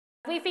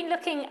we've been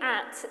looking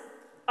at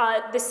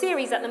the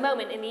series at the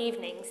moment in the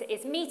evenings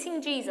is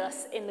Meeting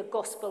Jesus in the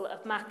Gospel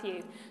of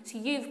Matthew. So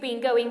you've been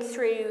going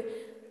through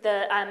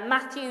the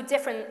Matthew,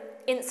 different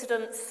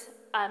incidents,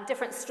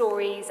 different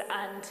stories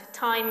and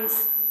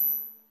times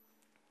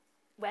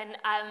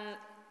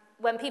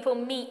when people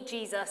meet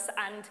Jesus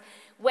and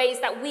ways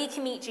that we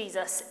can meet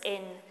Jesus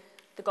in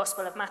the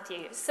Gospel of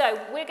Matthew. So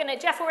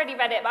Jeff already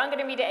read it, but I'm going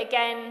to read it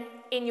again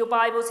in your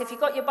Bibles. If you've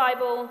got your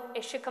Bible,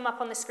 it should come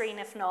up on the screen.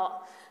 If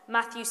not,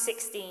 Matthew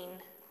 16,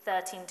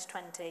 13 to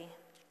 20.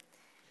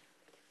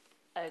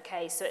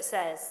 Okay, so it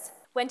says,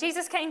 when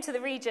Jesus came to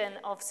the region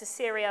of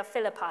Caesarea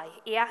Philippi,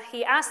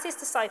 he asked his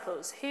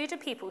disciples, "Who do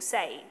people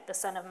say the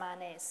Son of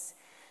Man is?"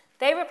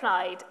 They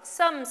replied,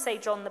 "Some say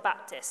John the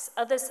Baptist,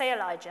 others say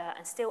Elijah,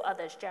 and still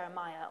others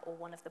Jeremiah or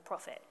one of the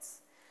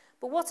prophets."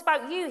 "But what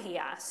about you?" he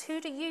asked.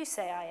 "Who do you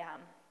say I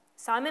am?"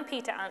 Simon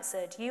Peter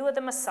answered, "You are the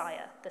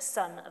Messiah, the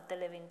Son of the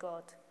living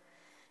God."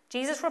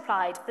 Jesus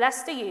replied,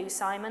 "Blessed are you,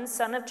 Simon,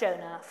 son of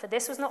Jonah, for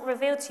this was not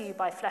revealed to you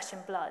by flesh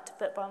and blood,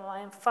 but by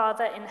my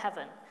Father in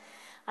heaven.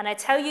 And I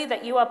tell you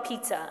that you are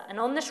Peter,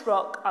 and on this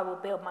rock I will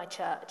build my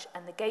church,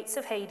 and the gates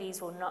of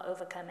Hades will not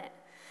overcome it.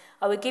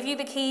 I will give you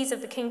the keys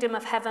of the kingdom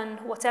of heaven.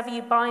 Whatever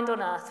you bind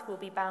on earth will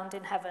be bound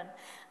in heaven,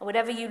 and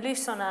whatever you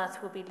loose on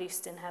earth will be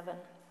loosed in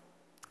heaven."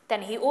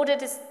 Then he ordered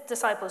his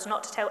disciples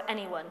not to tell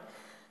anyone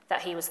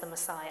that he was the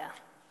Messiah.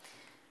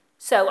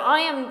 So I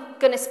am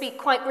going to speak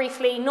quite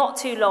briefly, not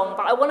too long,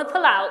 but I want to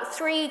pull out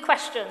 3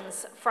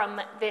 questions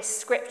from this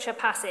scripture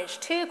passage.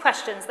 2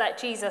 questions that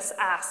Jesus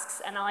asks,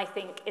 and I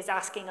think is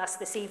asking us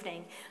this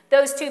evening.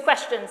 Those 2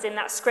 questions in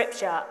that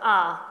scripture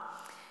are,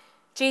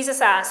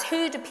 Jesus asks,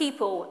 "Who do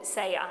people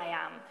say I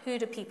am? Who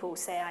do people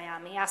say I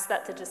am?" He asked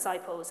that to the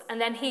disciples.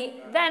 And then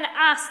he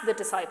asked the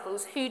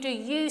disciples, "Who do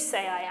you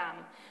say I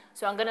am?"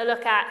 So I'm going to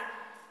look at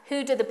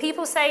who do the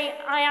people say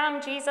I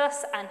am,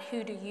 Jesus, and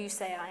who do you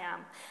say I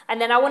am? And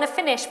then I want to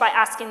finish by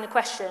asking the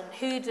question,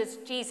 who does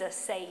Jesus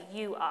say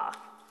you are?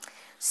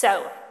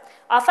 So,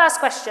 our first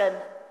question,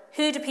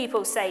 who do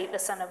people say the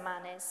Son of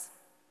Man is?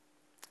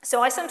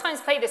 So I sometimes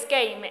play this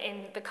game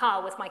in the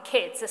car with my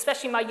kids,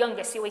 especially my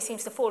youngest. He always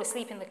seems to fall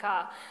asleep in the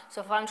car.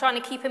 So if I'm trying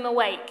to keep him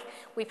awake,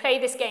 we play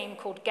this game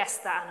called Guess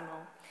the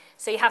Animal.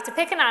 So you have to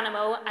pick an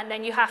animal, and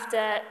then you're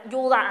that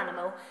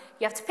animal.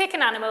 You have to pick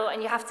an animal,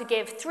 and you have to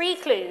give 3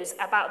 clues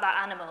about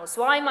that animal.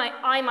 So I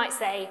might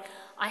say,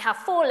 I have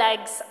 4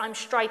 legs, I'm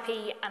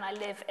stripy, and I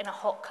live in a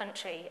hot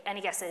country. Any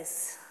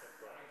guesses?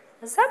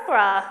 A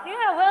zebra.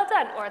 Yeah, well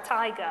done. Or a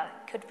tiger.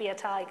 Could be a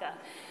tiger.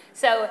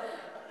 So,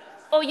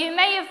 or you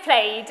may have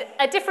played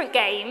a different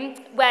game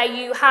where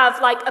you have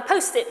like a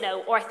Post-it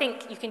note, or I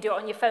think you can do it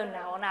on your phone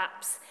now on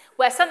apps,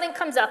 where something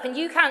comes up and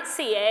you can't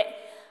see it,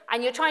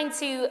 and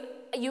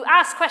you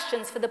ask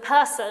questions for the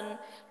person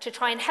to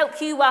try and help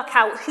you work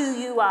out who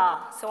you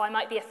are. So I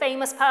might be a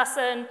famous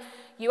person.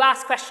 You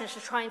ask questions to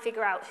try and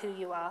figure out who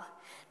you are.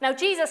 Now,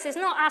 Jesus is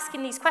not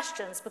asking these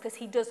questions because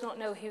he does not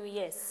know who he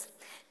is.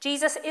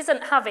 Jesus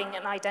isn't having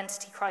an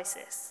identity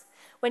crisis.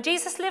 When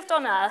Jesus lived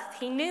on earth,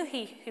 he knew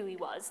who he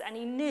was, and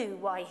he knew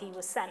why he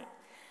was sent.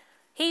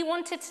 He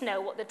wanted to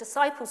know what the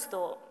disciples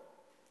thought,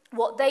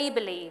 what they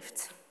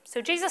believed.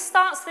 So Jesus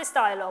starts this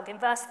dialogue in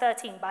verse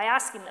 13 by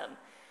asking them,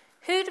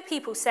 "Who do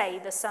people say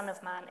the Son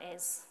of Man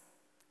is?"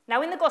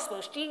 Now, in the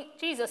Gospels,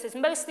 Jesus is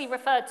mostly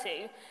referred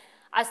to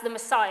as the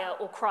Messiah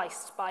or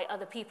Christ by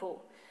other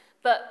people,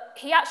 but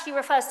he actually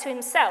refers to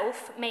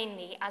himself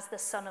mainly as the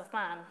Son of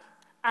Man.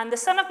 And the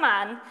Son of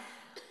Man,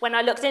 when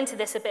I looked into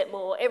this a bit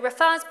more, it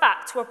refers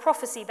back to a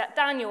prophecy that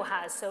Daniel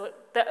has. So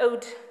the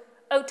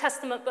Old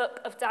Testament book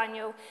of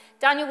Daniel.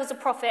 Daniel was a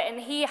prophet, and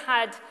he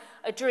had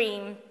a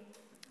dream,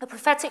 a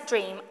prophetic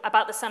dream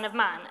about the Son of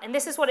Man. And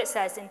this is what it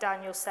says in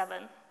Daniel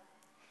 7.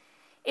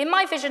 "In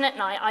my vision at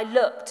night, I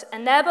looked,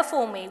 and there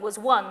before me was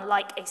one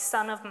like a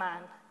son of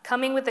man,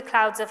 coming with the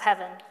clouds of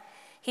heaven.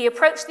 He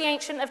approached the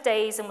Ancient of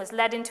Days and was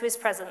led into his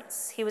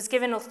presence. He was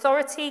given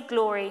authority,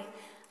 glory,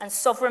 and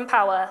sovereign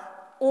power.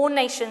 All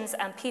nations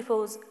and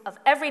peoples of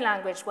every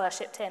language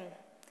worshipped him.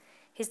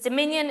 His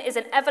dominion is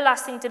an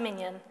everlasting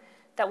dominion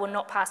that will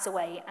not pass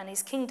away, and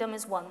his kingdom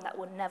is one that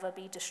will never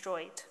be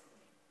destroyed."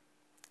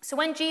 So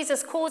when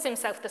Jesus calls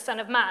himself the Son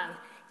of Man,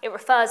 it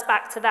refers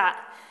back to that.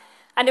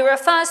 And it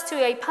refers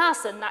to a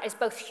person that is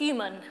both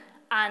human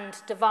and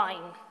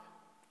divine,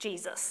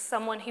 Jesus,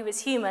 someone who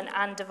is human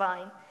and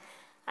divine.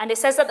 And it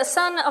says that the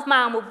Son of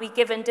Man will be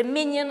given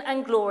dominion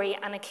and glory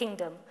and a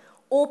kingdom.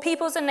 All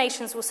peoples and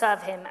nations will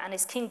serve him, and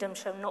his kingdom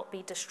shall not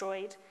be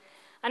destroyed.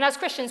 And as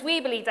Christians, we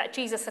believe that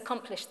Jesus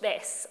accomplished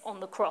this on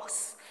the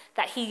cross,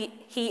 that he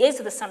is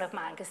the Son of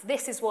Man, because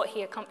this is what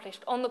he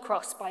accomplished on the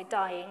cross by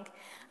dying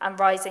and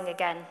rising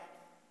again.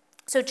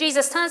 So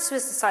Jesus turns to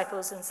his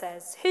disciples and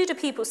says, "Who do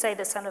people say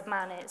the Son of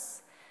Man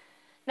is?"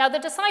 Now, the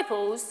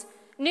disciples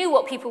knew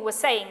what people were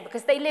saying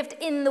because they lived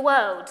in the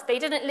world. They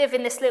didn't live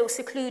in this little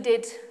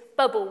secluded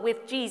bubble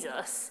with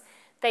Jesus.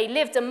 They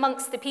lived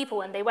amongst the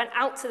people, and they went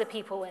out to the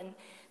people, and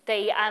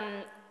they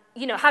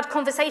had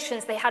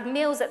conversations. They had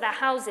meals at their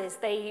houses.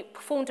 They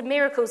performed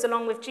miracles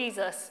along with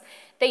Jesus.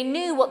 They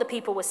knew what the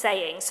people were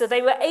saying, so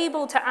they were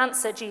able to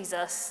answer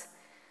Jesus.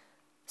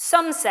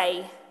 Some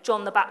say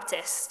John the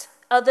Baptist,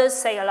 others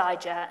say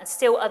Elijah, and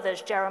still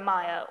others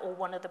Jeremiah or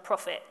one of the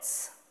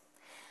prophets.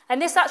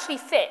 And this actually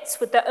fits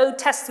with the Old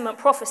Testament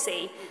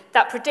prophecy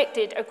that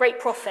predicted a great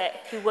prophet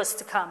who was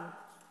to come.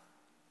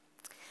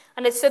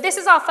 And so this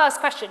is our first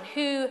question: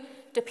 who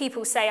do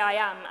people say I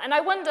am? And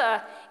I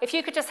wonder if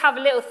you could just have a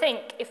little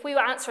think, if we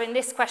were answering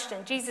this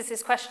question,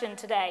 Jesus' question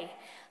today,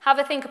 have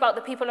a think about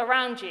the people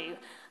around you,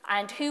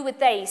 and who would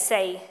they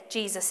say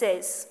Jesus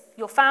is?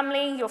 Your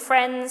family, your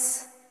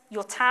friends,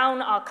 your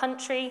town, our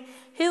country,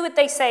 who would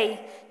they say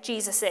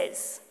Jesus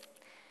is?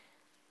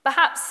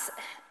 Perhaps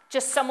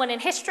just someone in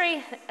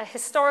history, a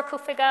historical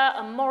figure,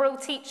 a moral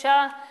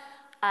teacher,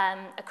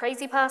 a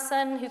crazy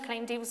person who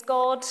claimed he was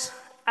God,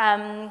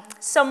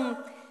 some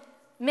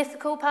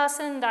mythical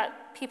person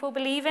that people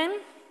believe in.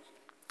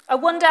 I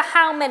wonder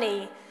how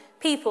many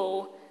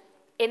people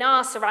in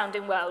our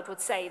surrounding world would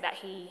say that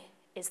he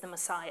is the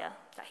Messiah,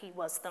 that he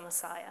was the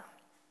Messiah.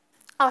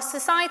 Our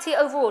society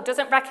overall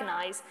doesn't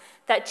recognize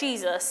that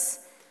Jesus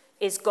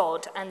is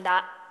God, and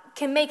that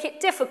can make it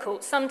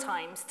difficult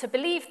sometimes to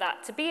believe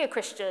that, to be a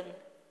Christian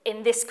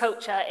in this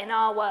culture, in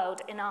our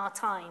world, in our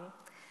time.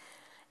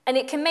 And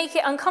it can make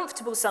it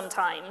uncomfortable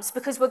sometimes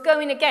because we're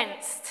going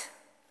against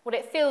what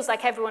it feels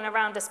like everyone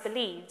around us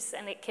believes,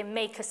 and it can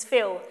make us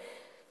feel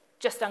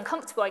just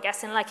uncomfortable, I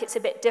guess, and like it's a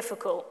bit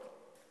difficult.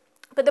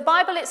 But the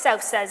Bible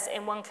itself says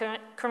in 1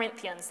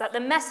 Corinthians that the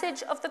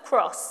message of the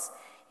cross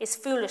is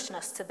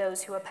foolishness to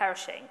those who are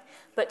perishing,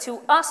 but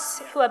to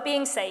us who are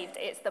being saved,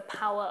 it's the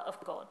power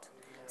of God.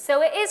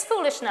 So it is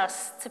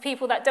foolishness to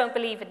people that don't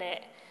believe in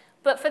it,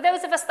 but for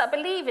those of us that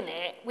believe in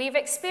it, we've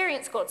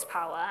experienced God's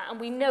power and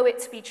we know it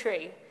to be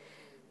true.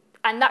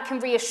 And that can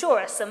reassure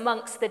us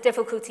amongst the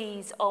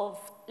difficulties of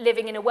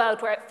living in a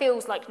world where it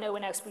feels like no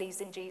one else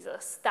believes in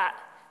Jesus, that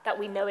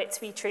we know it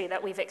to be true,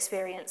 that we've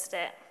experienced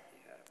it.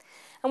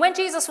 And when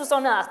Jesus was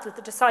on earth with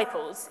the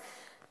disciples,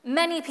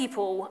 many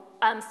people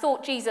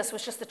thought Jesus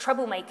was just a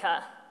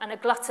troublemaker and a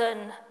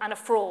glutton and a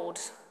fraud.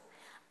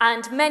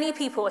 And many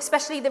people,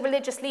 especially the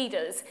religious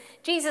leaders,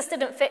 Jesus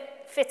didn't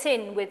fit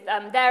in with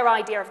their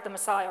idea of the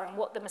Messiah and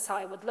what the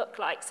Messiah would look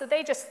like. So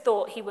they just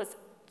thought he was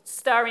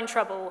stirring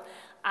trouble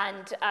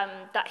and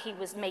that he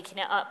was making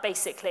it up,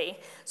 basically.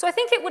 So I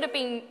think it would have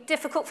been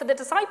difficult for the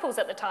disciples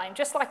at the time,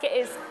 just like it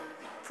is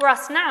for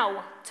us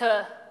now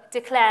to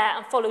declare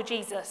and follow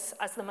Jesus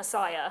as the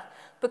Messiah,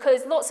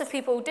 because lots of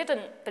people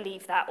didn't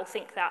believe that or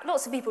think that.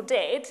 Lots of people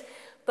did,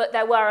 but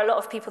there were a lot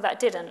of people that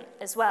didn't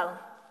as well.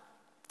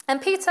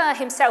 And Peter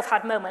himself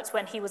had moments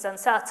when he was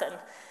uncertain.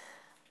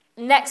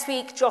 Next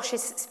week, Josh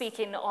is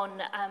speaking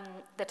on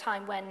the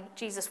time when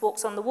Jesus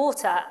walks on the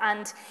water,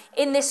 and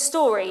in this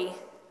story,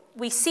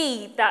 we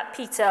see that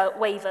Peter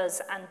wavers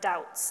and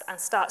doubts and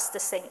starts to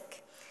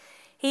sink.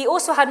 He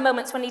also had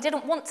moments when he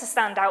didn't want to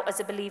stand out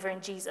as a believer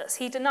in Jesus.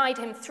 He denied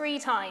him 3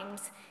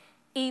 times,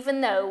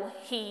 even though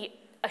he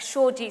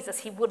assured Jesus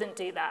he wouldn't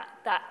do that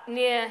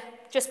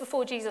just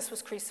before Jesus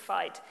was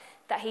crucified,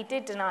 that he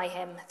did deny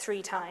him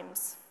 3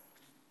 times.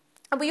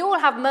 And we all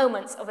have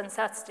moments of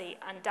uncertainty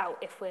and doubt,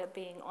 if we're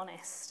being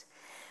honest.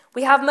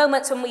 We have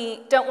moments when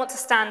we don't want to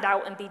stand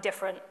out and be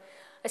different.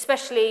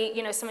 Especially,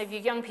 some of you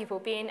young people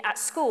being at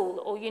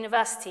school or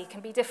university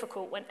can be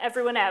difficult when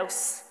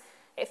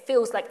it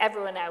feels like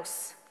everyone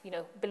else,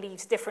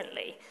 believes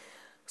differently.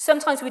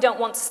 Sometimes we don't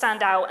want to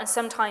stand out, and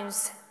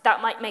sometimes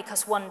that might make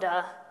us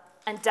wonder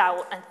and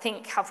doubt and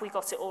think, have we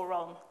got it all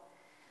wrong?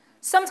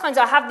 Sometimes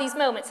I have these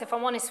moments, if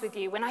I'm honest with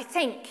you, when I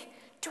think,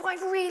 do I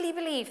really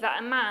believe that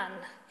a man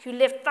who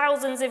lived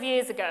thousands of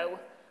years ago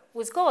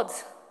was God,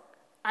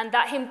 and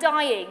that him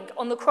dying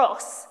on the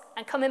cross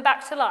and coming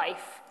back to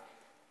life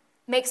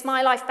makes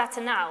my life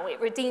better now? It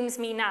redeems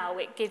me now.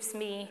 It gives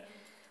me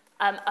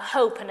a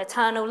hope and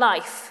eternal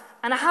life.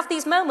 And I have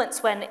these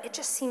moments when it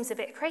just seems a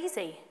bit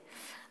crazy,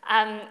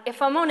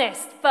 if I'm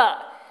honest. But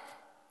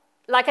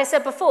like I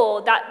said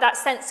before, that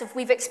sense of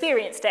we've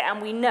experienced it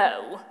and we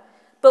know,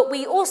 but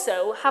we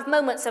also have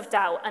moments of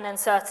doubt and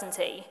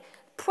uncertainty.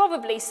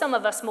 Probably some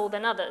of us more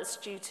than others,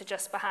 due to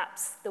just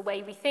perhaps the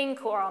way we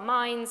think or our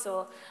minds,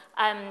 or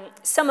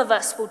some of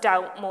us will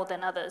doubt more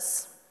than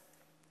others.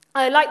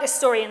 I like this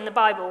story in the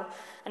Bible,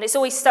 and it's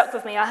always stuck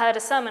with me. I heard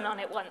a sermon on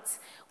it once,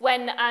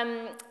 when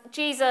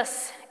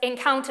Jesus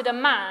encountered a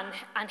man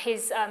and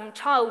his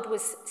child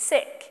was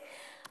sick,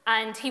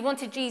 and he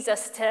wanted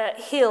Jesus to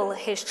heal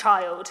his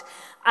child,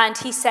 and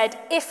he said,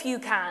 "If you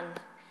can."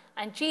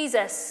 And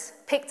Jesus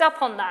picked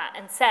up on that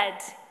and said,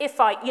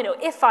 if I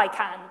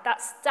can.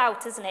 That's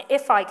doubt, isn't it?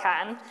 If I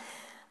can.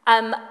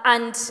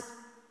 And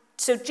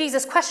so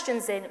Jesus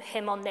questions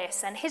him on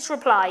this, and his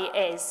reply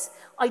is,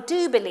 "I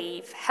do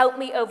believe, help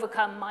me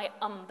overcome my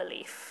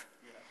unbelief."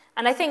 Yeah.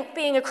 And I think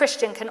being a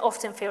Christian can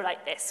often feel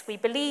like this. We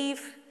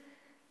believe,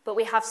 but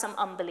we have some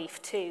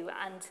unbelief too.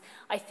 And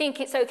I think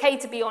it's okay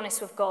to be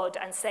honest with God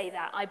and say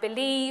that. I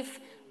believe,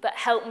 but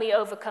help me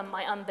overcome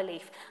my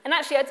unbelief. And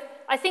actually,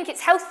 I think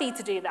it's healthy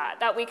to do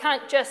that we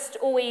can't just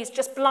always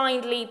just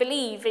blindly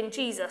believe in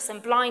Jesus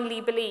and blindly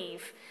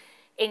believe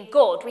in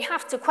God. We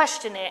have to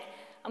question it,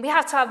 and we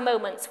have to have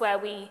moments where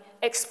we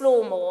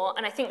explore more,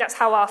 and I think that's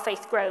how our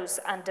faith grows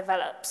and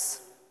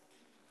develops.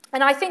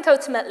 And I think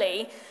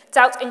ultimately,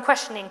 doubt and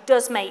questioning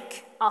does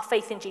make our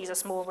faith in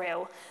Jesus more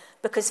real,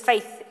 because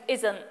faith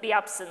isn't the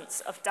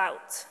absence of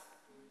doubt.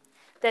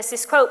 There's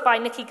this quote by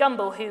Nicky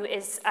Gumbel, who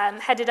is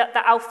headed up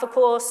the Alpha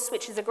course,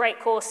 which is a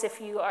great course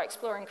if you are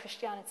exploring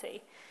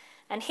Christianity.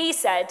 And he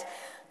said,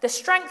 "The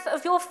strength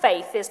of your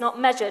faith is not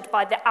measured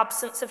by the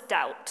absence of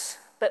doubt,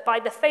 but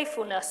by the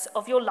faithfulness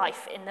of your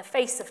life in the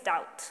face of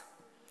doubt."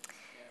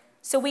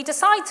 So we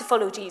decide to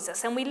follow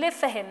Jesus, and we live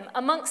for him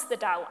amongst the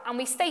doubt, and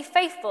we stay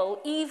faithful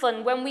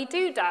even when we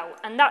do doubt,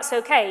 and that's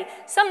okay.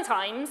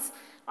 Sometimes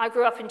I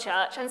grew up in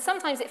church, and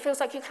sometimes it feels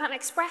like you can't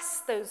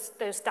express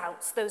those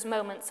doubts, those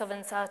moments of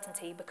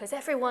uncertainty, because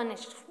everyone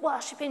is just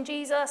worshipping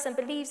Jesus and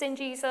believes in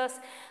Jesus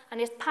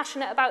and is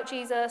passionate about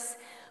Jesus.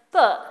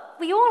 But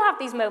we all have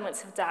these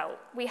moments of doubt.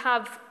 We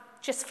have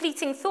just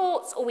fleeting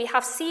thoughts, or we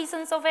have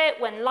seasons of it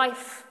when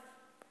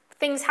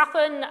things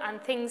happen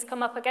and things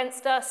come up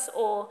against us,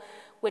 or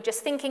we're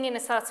just thinking in a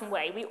certain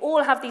way. We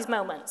all have these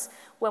moments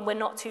when we're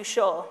not too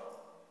sure.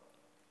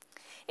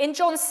 In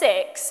John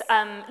 6,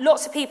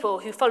 lots of people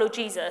who follow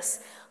Jesus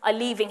are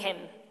leaving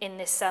him in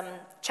this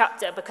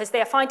chapter because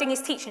they are finding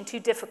his teaching too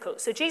difficult.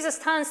 So Jesus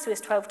turns to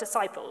his 12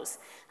 disciples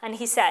and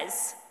he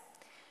says,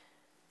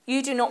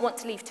 "You do not want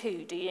to leave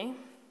too, do you?"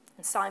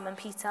 And Simon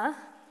Peter,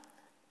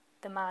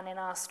 the man in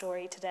our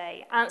story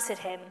today, answered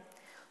him,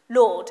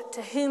 "Lord,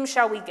 to whom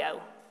shall we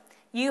go?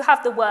 You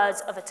have the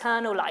words of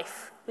eternal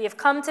life. We have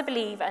come to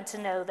believe and to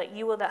know that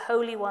you are the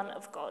Holy One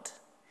of God."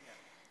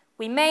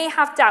 We may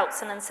have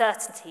doubts and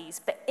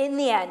uncertainties, but in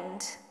the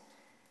end,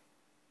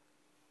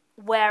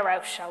 where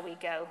else shall we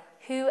go?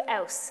 Who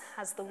else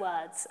has the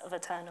words of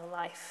eternal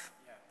life?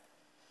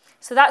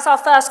 So that's our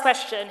first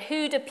question.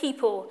 Who do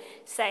people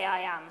say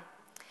I am?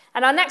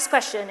 And our next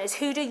question is,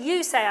 who do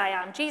you say I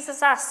am?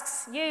 Jesus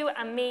asks you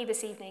and me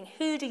this evening,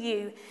 who do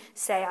you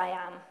say I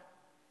am?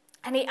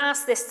 And he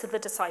asks this to the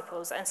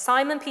disciples, and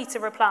Simon Peter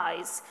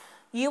replies,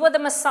 "You are the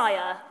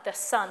Messiah, the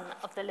Son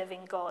of the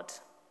living God."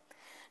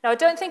 Now, I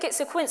don't think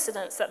it's a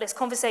coincidence that this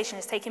conversation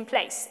is taking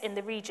place in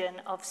the region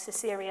of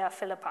Caesarea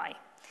Philippi.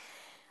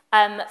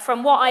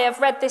 From what I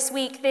have read this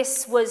week,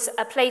 this was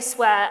a place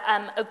where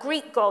a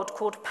Greek god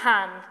called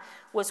Pan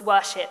was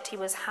worshipped. He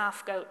was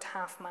half goat,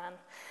 half man,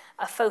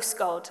 a false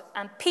god.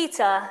 And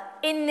Peter,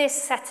 in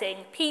this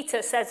setting,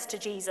 Peter says to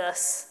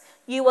Jesus,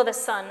 "You are the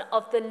Son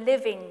of the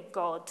living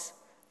God,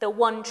 the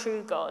one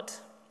true God."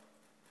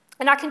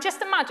 And I can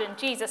just imagine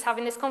Jesus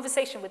having this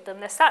conversation with them.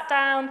 They're sat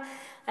down,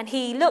 and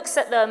he looks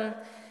at them.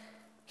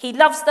 He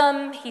loves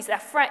them. He's their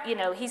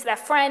friend. He's their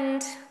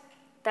friend.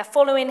 They're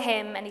following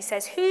him, and he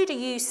says, "Who do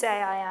you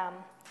say I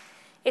am?"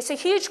 It's a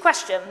huge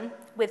question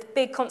with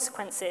big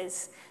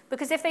consequences,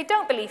 because if they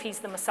don't believe he's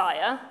the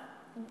Messiah,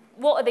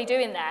 what are they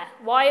doing there?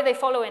 Why are they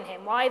following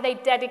him? Why are they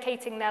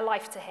dedicating their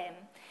life to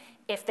him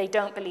if they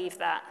don't believe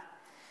that?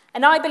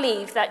 And I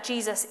believe that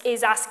Jesus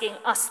is asking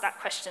us that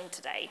question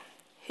today.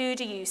 Who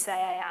do you say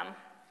I am?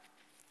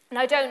 And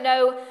I don't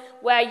know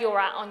where you're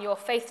at on your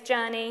faith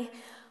journey.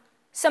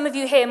 Some of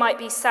you here might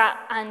be sat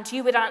and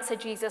you would answer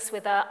Jesus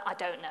with I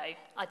don't know.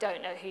 I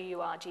don't know who you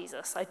are,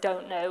 Jesus. I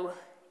don't know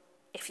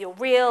if you're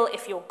real,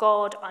 if you're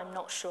God, I'm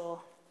not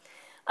sure.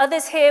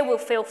 Others here will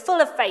feel full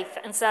of faith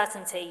and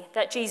certainty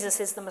that Jesus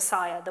is the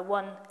Messiah, the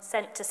one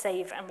sent to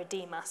save and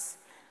redeem us.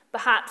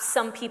 Perhaps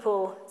some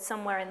people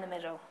somewhere in the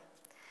middle.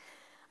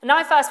 And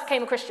I first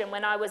became a Christian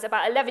when I was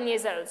about 11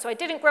 years old. So I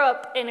didn't grow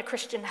up in a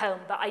Christian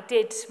home, but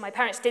my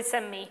parents did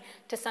send me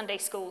to Sunday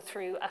school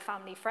through a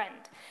family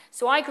friend.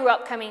 So I grew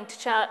up coming to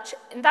church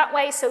in that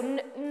way,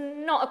 so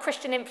not a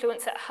Christian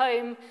influence at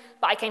home,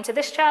 but I came to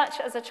this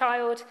church as a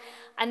child.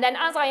 And then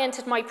as I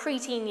entered my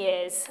preteen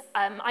years,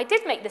 I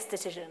did make this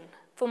decision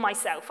for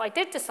myself. I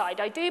did decide,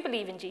 I do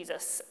believe in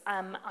Jesus.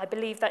 I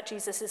believe that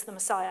Jesus is the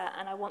Messiah,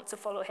 and I want to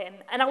follow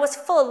him. And I was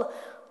full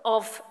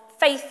of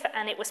faith,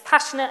 and it was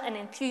passionate and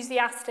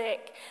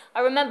enthusiastic.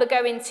 I remember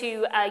going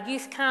to a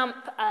youth camp.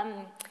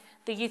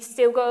 The youth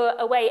still go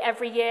away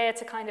every year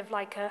to kind of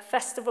like a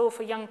festival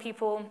for young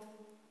people.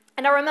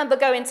 And I remember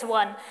going to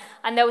one,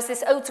 and there was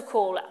this altar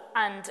call,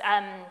 and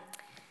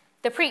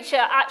the preacher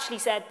actually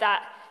said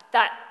that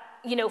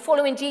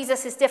following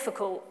Jesus is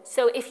difficult.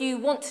 So if you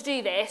want to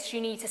do this,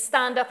 you need to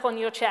stand up on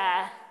your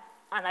chair.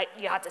 And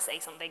you had to say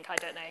something, I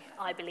don't know,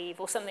 I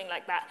believe, or something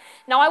like that.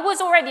 Now, I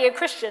was already a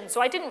Christian, so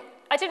I didn't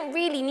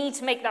really need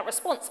to make that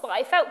response, but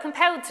I felt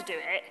compelled to do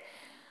it.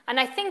 And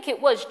I think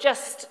it was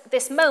just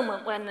this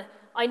moment when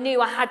I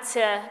knew I had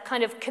to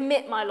kind of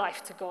commit my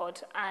life to God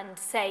and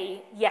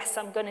say, yes,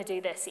 I'm going to do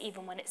this,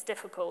 even when it's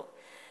difficult.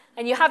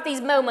 And you have these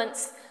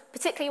moments,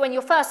 particularly when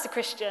you're first a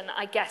Christian,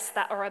 I guess,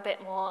 that are a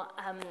bit more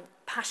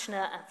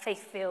passionate and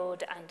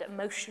faith-filled and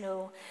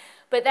emotional.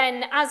 But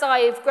then as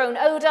I've grown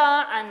older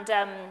and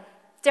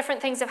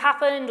different things have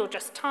happened, or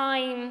just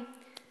time,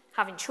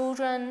 Having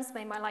children's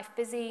made my life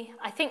busy.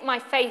 I think my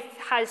faith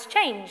has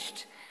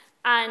changed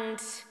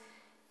and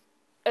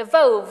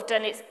evolved,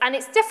 and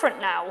it's different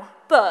now.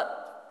 But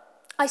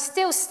I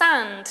still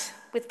stand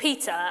with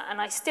Peter, and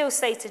I still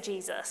say to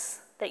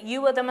Jesus that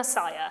you are the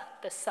Messiah,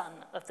 the Son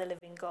of the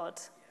living God.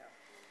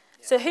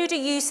 So who do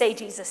you say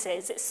Jesus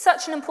is? It's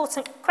such an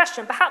important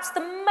question, perhaps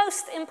the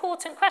most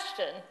important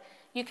question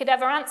you could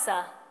ever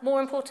answer.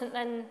 More important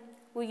than,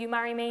 will you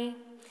marry me?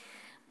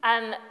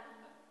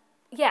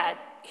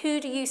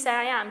 Who do you say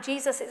I am?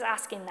 Jesus is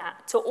asking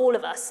that to all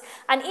of us.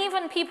 And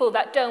even people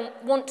that don't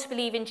want to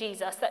believe in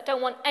Jesus, that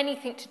don't want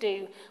anything to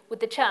do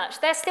with the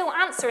church, they're still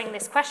answering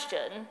this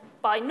question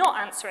by not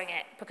answering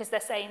it, because they're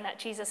saying that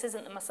Jesus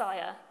isn't the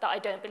Messiah, that I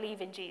don't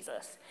believe in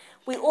Jesus.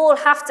 We all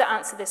have to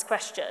answer this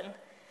question.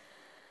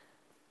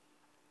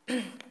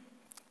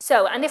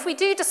 And if we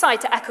do decide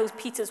to echo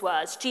Peter's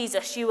words,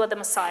 Jesus, you are the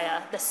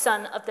Messiah, the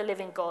Son of the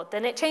living God,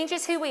 then it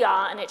changes who we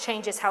are and it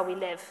changes how we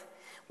live.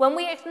 When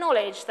we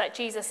acknowledge that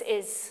Jesus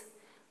is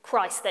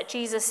Christ, that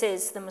Jesus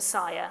is the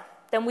Messiah,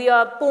 then we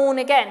are born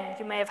again.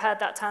 You may have heard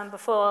that term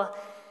before.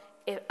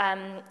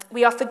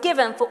 We are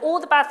forgiven for all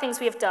the bad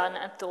things we have done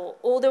and thought,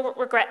 all the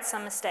regrets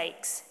and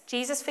mistakes.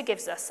 Jesus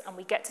forgives us, and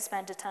we get to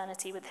spend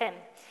eternity with him.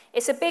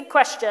 It's a big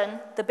question,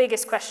 the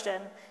biggest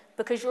question,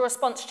 because your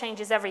response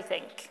changes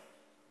everything.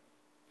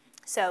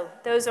 So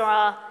those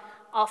are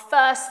our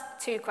first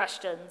two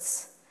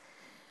questions.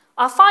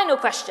 Our final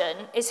question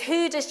is,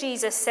 who does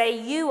Jesus say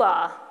you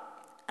are?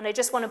 And I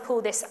just want to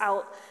pull this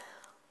out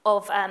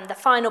of the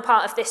final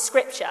part of this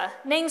scripture.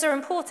 Names are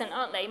important,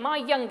 aren't they? My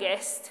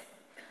youngest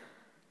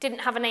didn't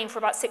have a name for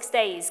about 6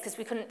 days because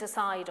we couldn't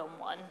decide on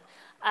one.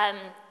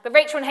 But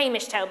Rachel and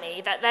Hamish tell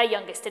me that their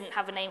youngest didn't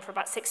have a name for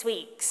about 6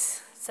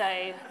 weeks.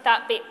 So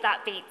that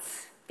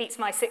beats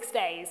my 6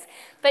 days.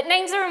 But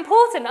names are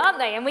important, aren't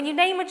they? And when you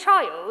name a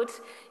child,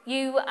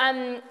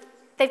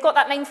 they've got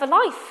that name for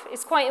life.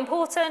 It's quite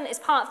important. It's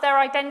part of their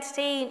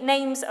identity.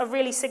 Names are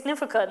really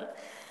significant.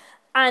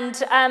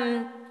 And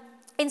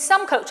in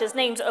some cultures,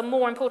 names are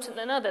more important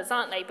than others,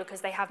 aren't they?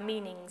 Because they have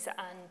meanings,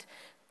 and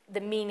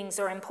the meanings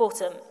are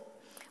important.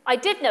 I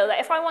did know that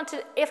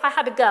if I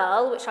had a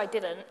girl, which I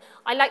didn't,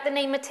 I liked the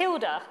name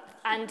Matilda.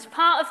 And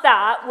part of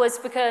that was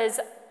because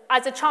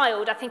as a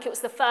child, I think it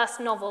was the first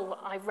novel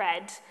I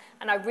read,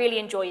 and I really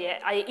enjoy it.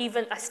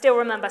 I still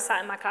remember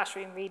sat in my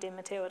classroom reading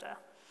Matilda.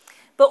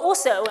 But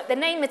also, the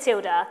name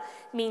Matilda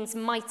means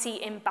mighty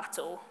in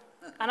battle.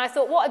 And I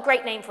thought, what a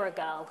great name for a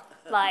girl.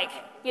 Like,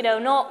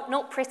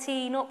 not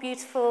pretty, not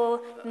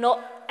beautiful,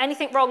 not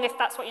anything wrong if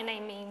that's what your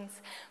name means.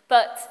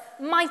 But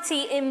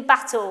mighty in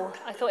battle.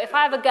 I thought, if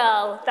I have a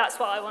girl, that's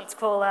what I want to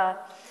call her.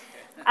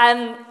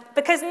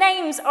 Because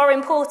names are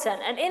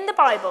important. And in the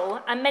Bible,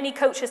 and many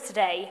cultures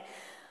today,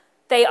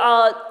 they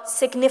are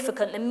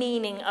significant. The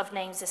meaning of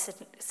names is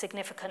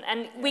significant.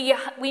 And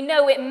we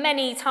know it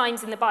many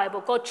times in the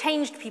Bible. God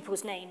changed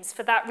people's names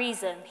for that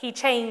reason. He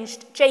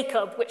changed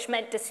Jacob, which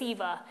meant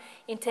deceiver,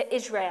 into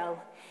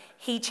Israel.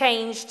 He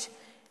changed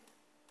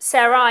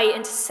Sarai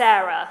into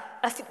Sarah.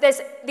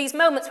 There's these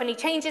moments when he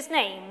changes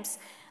names,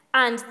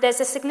 and there's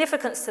a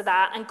significance to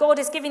that. And God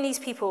is giving these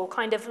people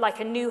kind of like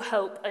a new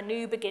hope, a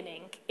new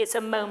beginning. It's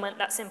a moment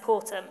that's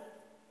important.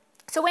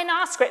 So in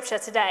our scripture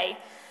today,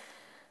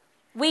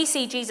 we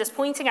see Jesus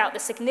pointing out the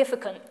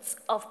significance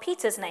of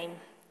Peter's name.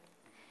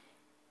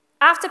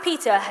 After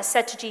Peter has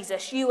said to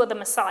Jesus, you are the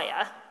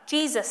Messiah,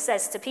 Jesus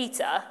says to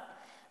Peter,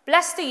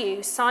 blessed are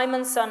you,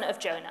 Simon, son of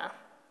Jonah,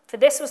 for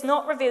this was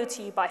not revealed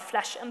to you by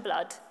flesh and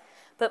blood,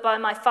 but by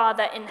my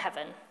Father in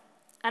heaven.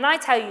 And I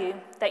tell you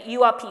that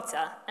you are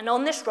Peter, and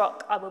on this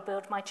rock I will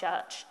build my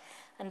church,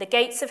 and the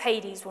gates of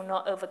Hades will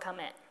not overcome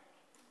it.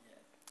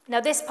 Now,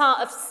 this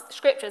part of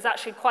Scripture is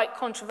actually quite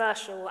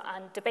controversial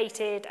and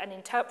debated and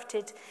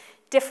interpreted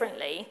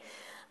differently.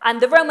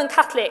 And the Roman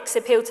Catholics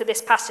appeal to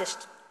this passage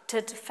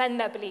to defend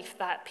their belief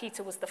that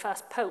Peter was the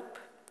first pope.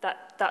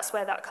 That's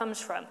where that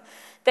comes from.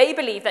 They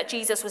believe that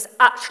Jesus was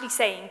actually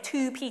saying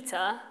to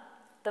Peter,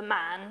 the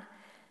man,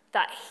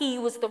 that he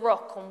was the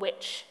rock on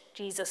which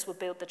Jesus would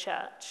build the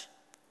church,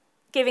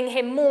 giving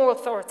him more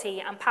authority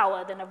and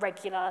power than a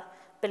regular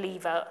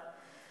believer.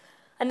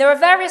 And there are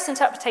various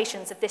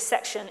interpretations of this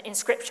section in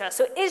Scripture.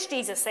 So is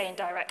Jesus saying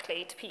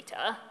directly to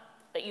Peter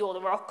that you're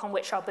the rock on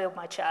which I'll build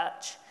my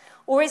church?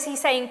 Or is he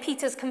saying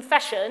Peter's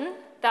confession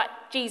that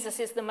Jesus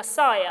is the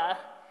Messiah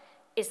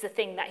is the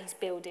thing that he's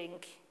building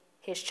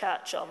his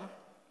church on?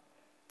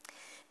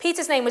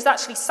 Peter's name was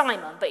actually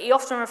Simon, but he is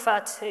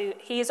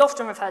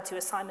often referred to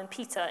as Simon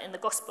Peter in the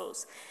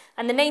Gospels.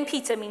 And the name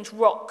Peter means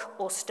rock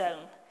or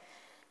stone.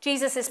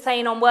 Jesus is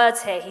playing on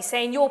words here. He's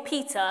saying, you're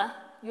Peter,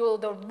 you're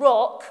the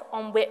rock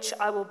on which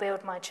I will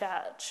build my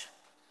church.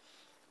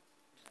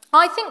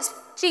 I think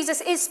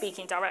Jesus is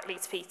speaking directly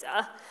to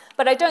Peter,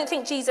 but I don't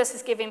think Jesus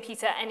is giving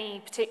Peter any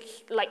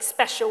particular,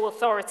 special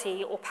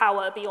authority or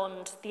power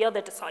beyond the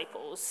other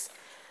disciples.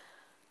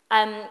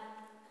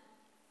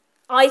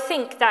 I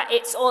think that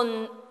it's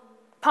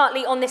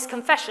partly on this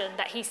confession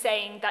that he's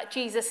saying that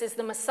Jesus is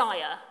the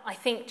Messiah. I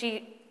think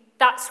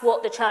that's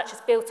what the church is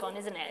built on,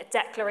 isn't it? A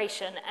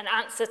declaration, an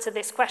answer to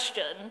this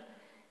question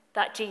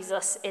that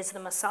Jesus is the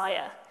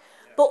Messiah.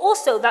 But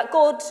also that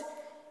God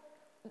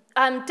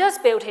does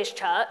build his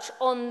church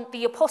on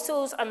the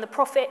apostles and the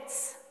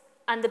prophets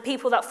and the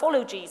people that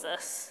follow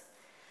Jesus.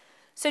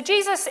 So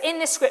Jesus, in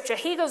this scripture,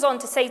 he goes on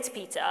to say to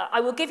Peter,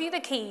 I will give you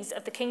the keys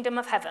of the kingdom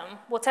of heaven.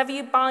 Whatever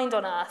you bind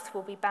on earth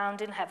will be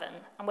bound in heaven,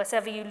 and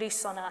whatever you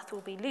loose on earth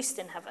will be loosed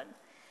in heaven.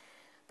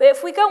 But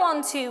if we go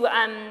on to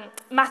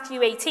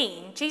Matthew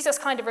 18, Jesus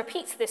kind of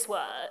repeats these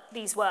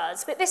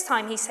words, but this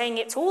time he's saying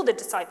it to all the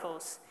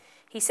disciples.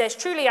 He says,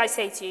 truly I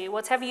say to you,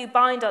 whatever you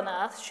bind on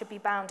earth should be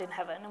bound in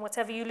heaven, and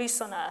whatever you loose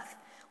on earth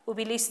will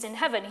be loosed in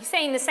heaven. He's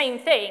saying the same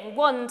thing.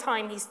 One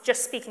time he's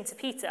just speaking to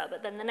Peter,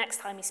 but then the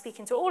next time he's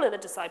speaking to all of the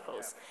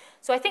disciples.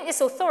 So I think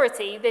this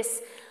authority,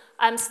 this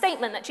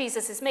statement that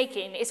Jesus is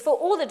making is for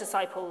all the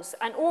disciples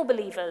and all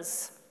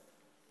believers.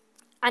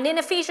 And in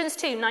Ephesians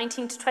 2,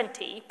 19 to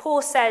 20,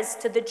 Paul says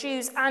to the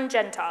Jews and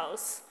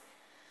Gentiles,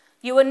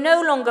 you are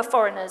no longer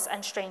foreigners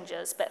and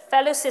strangers, but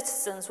fellow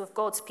citizens with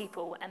God's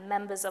people and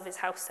members of his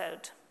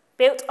household,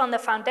 built on the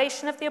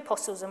foundation of the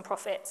apostles and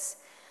prophets,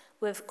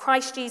 with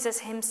Christ Jesus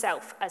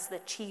himself as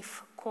the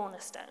chief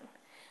cornerstone.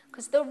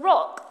 Because the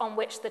rock on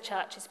which the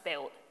church is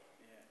built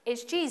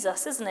is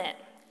Jesus, isn't it?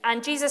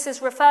 And Jesus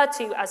is referred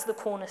to as the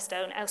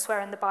cornerstone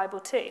elsewhere in the Bible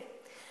too.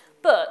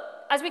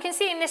 But as we can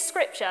see in this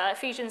scripture,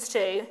 Ephesians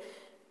 2,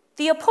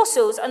 the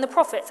apostles and the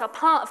prophets are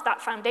part of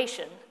that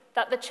foundation.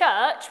 That the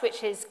church,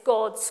 which is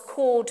God's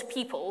called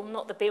people,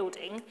 not the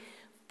building,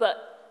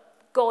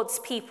 but God's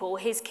people,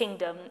 his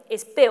kingdom,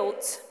 is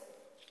built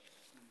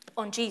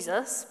on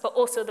Jesus, but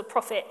also the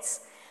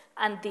prophets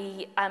and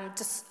the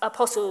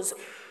apostles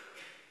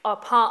are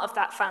part of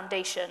that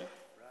foundation.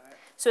 Right.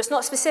 So it's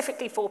not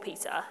specifically for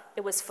Peter,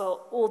 it was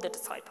for all the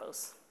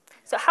disciples.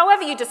 So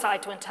however you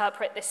decide to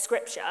interpret this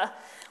scripture,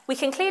 we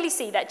can clearly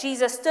see that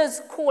Jesus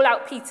does call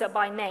out Peter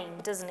by name,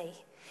 doesn't he?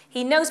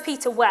 He knows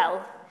Peter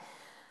well.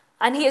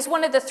 And he is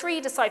one of the three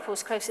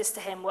disciples closest to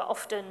him. We'll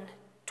often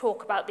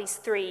talk about these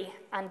three,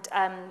 and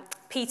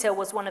Peter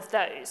was one of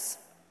those.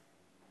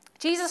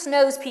 Jesus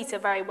knows Peter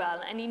very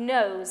well, and he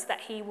knows that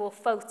he will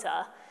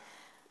falter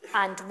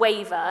and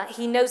waver.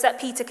 He knows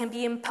that Peter can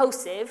be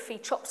impulsive. He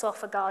chops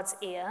off a guard's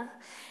ear.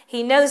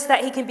 He knows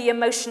that he can be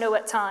emotional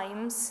at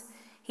times.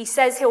 He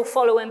says he'll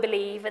follow and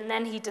believe, and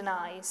then he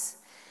denies.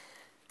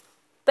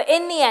 But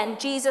in the end,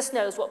 Jesus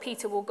knows what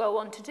Peter will go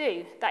on to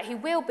do, that he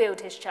will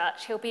build his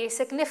church. He'll be a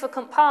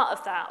significant part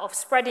of that, of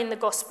spreading the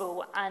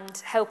gospel and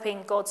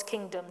helping God's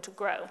kingdom to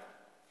grow.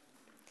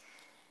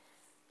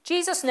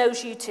 Jesus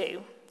knows you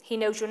too. He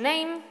knows your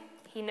name,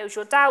 he knows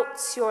your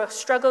doubts, your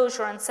struggles,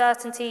 your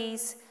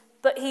uncertainties,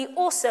 but he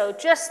also,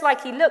 just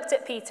like he looked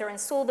at Peter and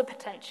saw the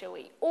potential,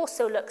 he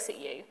also looks at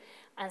you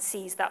and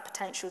sees that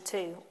potential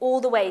too,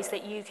 all the ways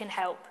that you can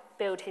help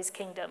build his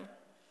kingdom.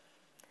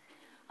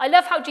 I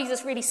love how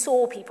Jesus really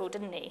saw people,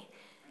 didn't he?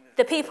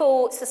 The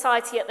people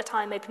society at the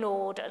time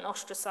ignored and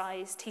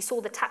ostracized. He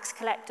saw the tax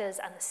collectors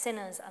and the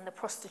sinners and the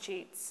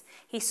prostitutes.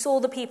 He saw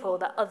the people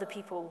that other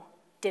people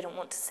didn't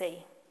want to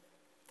see.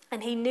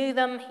 And he knew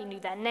them, he knew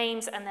their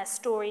names and their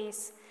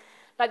stories.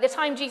 Like the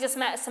time Jesus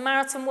met a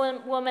Samaritan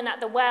woman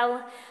at the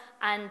well,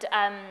 and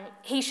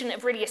he shouldn't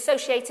have really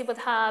associated with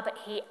her, but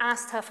he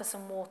asked her for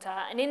some water.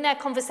 And in their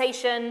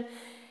conversation,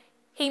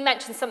 he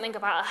mentioned something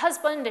about her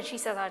husband, and she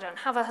says, I don't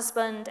have a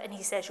husband. And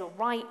he says, you're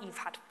right, you've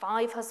had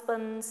 5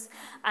 husbands,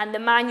 and the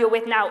man you're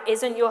with now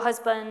isn't your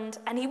husband.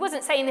 And he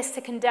wasn't saying this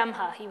to condemn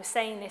her. He was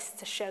saying this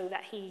to show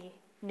that he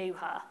knew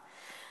her.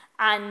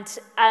 And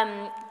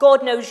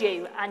God knows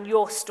you and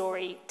your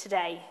story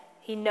today.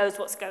 He knows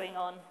what's going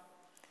on.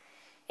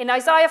 In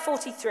Isaiah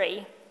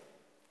 43,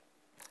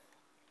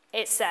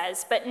 it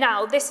says, but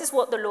now this is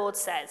what the Lord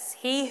says,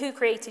 he who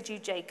created you,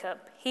 Jacob,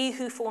 he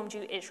who formed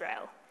you,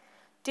 Israel.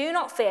 Do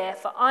not fear,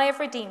 for I have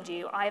redeemed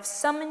you. I have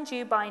summoned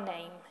you by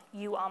name.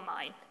 You are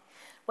mine.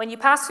 When you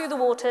pass through the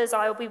waters,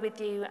 I will be with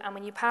you, and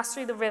when you pass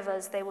through the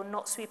rivers, they will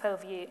not sweep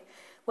over you.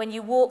 When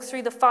you walk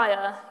through the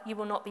fire, you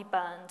will not be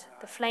burned.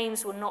 The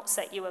flames will not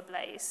set you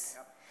ablaze.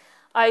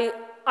 I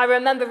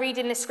remember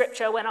reading this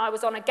scripture when I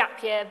was on a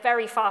gap year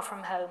very far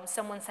from home.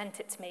 Someone sent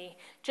it to me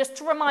just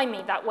to remind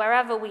me that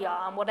wherever we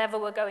are and whatever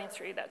we're going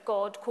through, that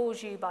God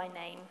calls you by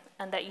name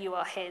and that you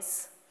are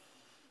his.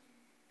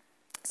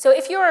 So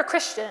if you're a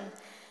Christian,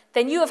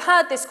 then you have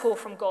heard this call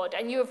from God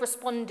and you have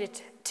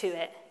responded to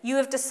it. You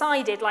have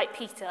decided, like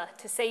Peter,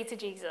 to say to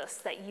Jesus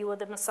that you are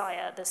the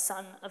Messiah, the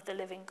Son of the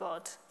living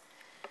God.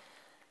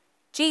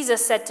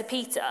 Jesus said to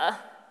Peter,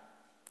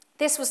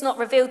 this was not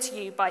revealed to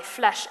you by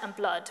flesh and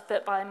blood,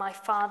 but by my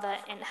Father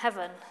in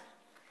heaven.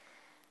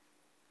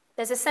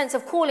 There's a sense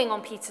of calling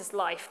on Peter's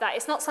life, that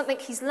it's not something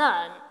he's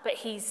learned, but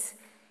he's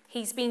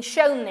been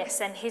shown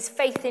this, and his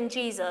faith in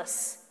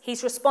Jesus,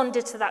 he's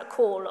responded to that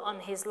call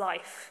on his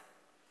life.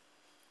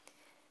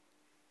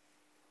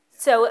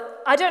 So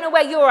I don't know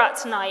where you're at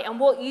tonight and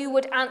what you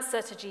would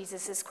answer to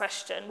Jesus'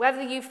 question,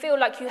 whether you feel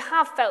like you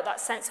have felt that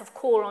sense of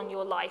call on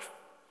your life,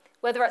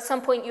 whether at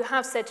some point you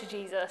have said to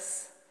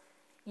Jesus,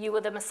 you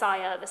are the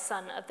Messiah, the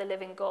Son of the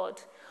living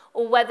God,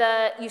 or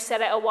whether you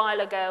said it a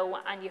while ago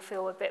and you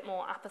feel a bit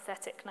more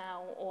apathetic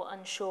now or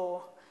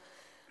unsure.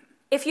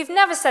 If you've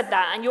never said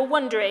that and you're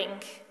wondering,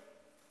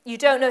 you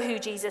don't know who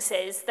Jesus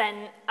is,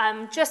 then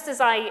just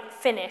as I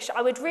finish,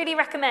 I would really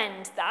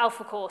recommend the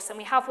Alpha course, and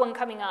we have one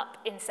coming up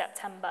in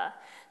September.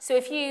 So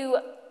if you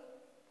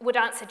would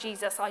answer,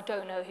 Jesus, I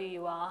don't know who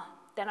you are,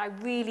 then I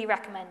really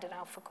recommend an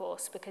Alpha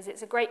course, because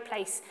it's a great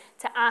place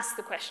to ask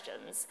the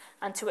questions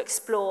and to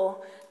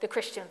explore the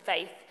Christian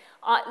faith.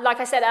 Like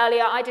I said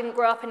earlier, I didn't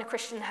grow up in a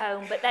Christian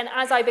home, but then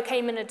as I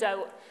became an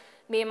adult,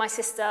 me and my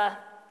sister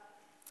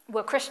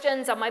were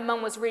Christians, and my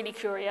mum was really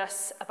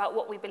curious about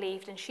what we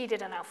believed, and she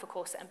did an Alpha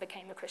course and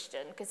became a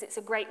Christian, because it's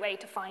a great way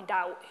to find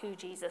out who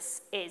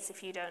Jesus is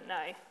if you don't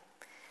know.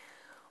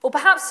 Or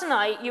perhaps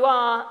tonight you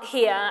are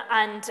here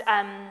and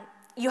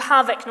you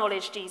have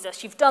acknowledged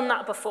Jesus. You've done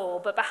that before,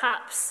 but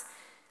perhaps,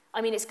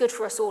 it's good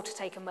for us all to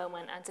take a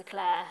moment and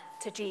declare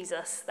to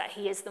Jesus that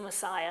he is the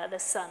Messiah, the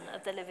Son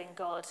of the living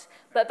God.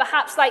 But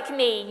perhaps, like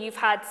me, you've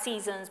had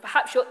seasons,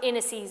 perhaps you're in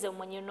a season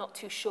when you're not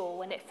too sure,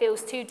 when it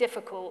feels too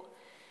difficult,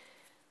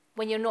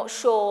 when you're not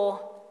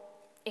sure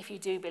if you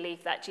do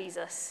believe that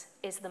Jesus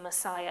is the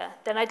Messiah.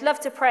 Then I'd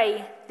love to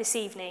pray this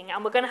evening,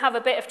 and we're going to have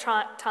a bit of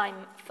time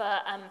for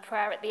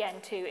prayer at the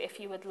end too, if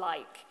you would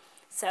like.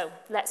 So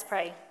let's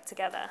pray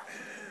together.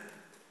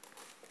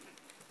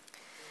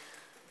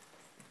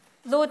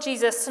 Lord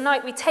Jesus,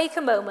 tonight we take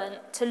a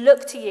moment to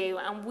look to you,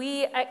 and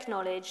we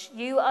acknowledge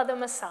you are the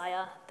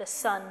Messiah, the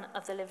Son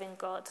of the living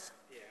God.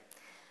 Yeah.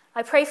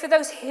 I pray for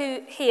those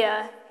who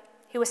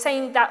are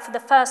saying that for the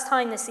first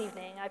time this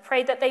evening. I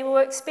pray that they will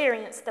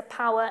experience the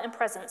power and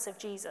presence of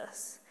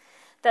Jesus,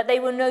 that they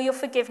will know your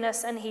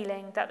forgiveness and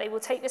healing, that they will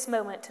take this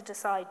moment to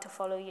decide to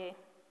follow you.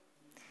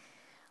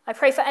 I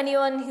pray for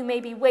anyone who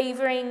may be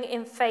wavering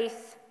in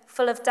faith,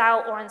 full of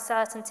doubt or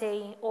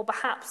uncertainty, or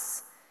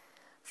perhaps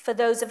for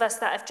those of us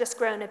that have just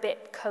grown a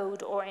bit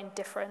cold or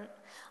indifferent.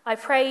 I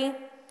pray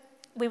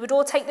we would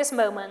all take this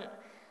moment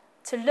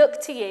to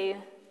look to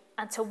you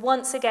and to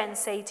once again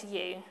say to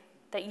you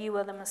that you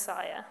are the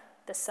Messiah,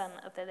 the Son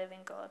of the living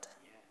God.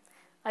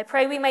 I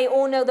pray we may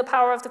all know the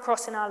power of the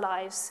cross in our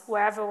lives,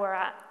 wherever we're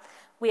at.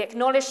 We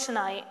acknowledge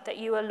tonight that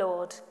you are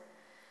Lord.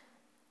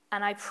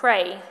 And I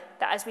pray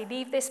that as we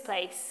leave this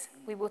place,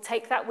 we will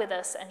take that with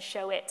us and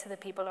show it to the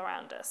people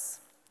around us.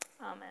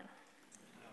 Amen.